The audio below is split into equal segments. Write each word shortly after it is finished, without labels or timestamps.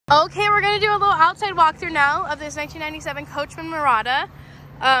Okay, we're gonna do a little outside walkthrough now of this 1997 Coachmen Mirada.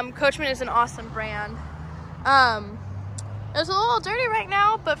 Coachmen is an awesome brand. It's a little dirty right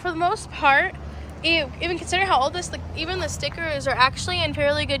now, but for the most part, even considering how old this, even the stickers are actually in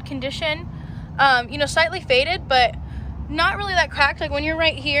fairly good condition. You know, slightly faded, but not really that cracked. Like when you're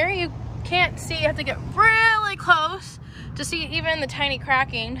right here, you can't see. You have to get really close to see even the tiny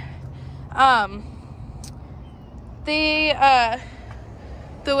cracking.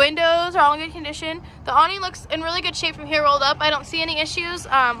 The windows are all in good condition. The awning looks in really good shape from here rolled up. I don't see any issues.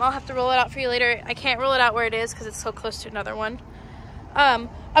 I'll have to roll it out for you later. I can't roll it out where it is because it's so close to another one.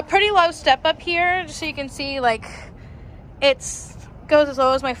 A pretty low step up here, just so you can see, like, it's goes as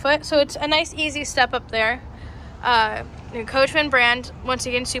low as my foot. So it's a nice, easy step up there. New Coachmen brand, once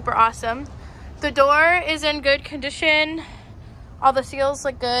again, super awesome. The door is in good condition. All the seals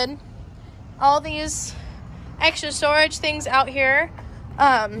look good. All these extra storage things out here.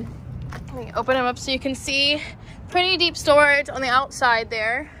 Let me open them up so you can see. Pretty deep storage on the outside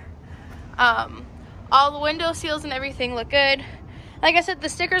there. All the window seals and everything look good. Like I said, the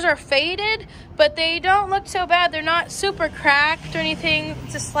stickers are faded, but they don't look so bad. They're not super cracked or anything.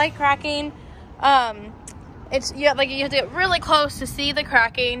 It's a slight cracking. It's like you have to get really close to see the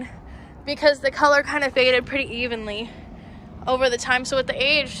cracking because the color kind of faded pretty evenly over the time. So with the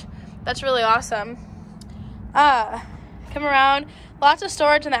age, that's really awesome. Come around. Lots of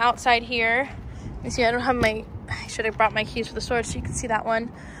storage on the outside here. You see, I should have brought my keys for the storage so you can see that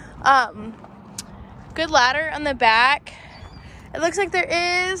one. Good ladder on the back. It looks like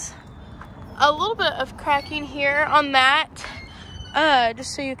there is a little bit of cracking here on that.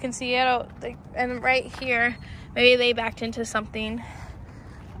 Just so you can see it. And right here, maybe they backed into something.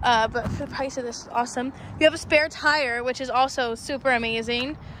 But for the price of this, is awesome. You have a spare tire, which is also super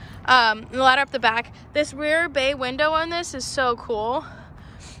amazing. The ladder up the back. This rear bay window on this is so cool.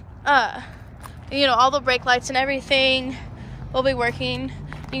 You know, all the brake lights and everything will be working.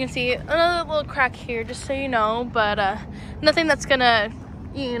 You can see another little crack here, just so you know, but nothing that's gonna,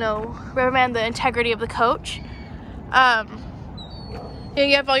 you know, reprimand the integrity of the coach. You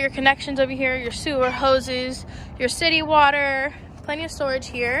have all your connections over here, your sewer hoses, your city water, plenty of storage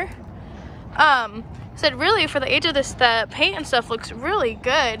here. Said really for the age of this, the paint and stuff looks really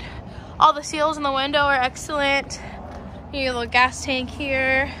good. All the seals in the window are excellent. Your little gas tank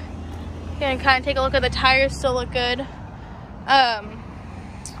here. You can kind of take a look at the tires, still look good.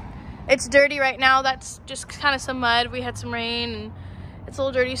 It's dirty right now. That's just kind of some mud. We had some rain and it's a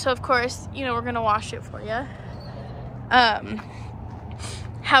little dirty, so of course, you know, we're gonna wash it for you.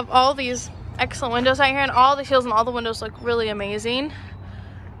 Have all these excellent windows out here, and all the seals and all the windows look really amazing.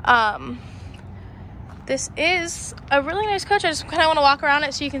 This is a really nice coach. I just kind of want to walk around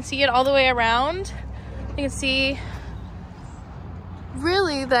it so you can see it all the way around. You can see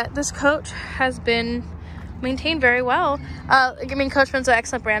really that this coach has been maintained very well. I mean, Coachmen's an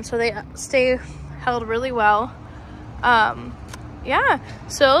excellent brand, so they stay held really well. Yeah,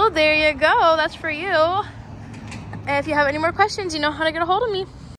 so there you go. That's for you. And if you have any more questions, you know how to get a hold of me.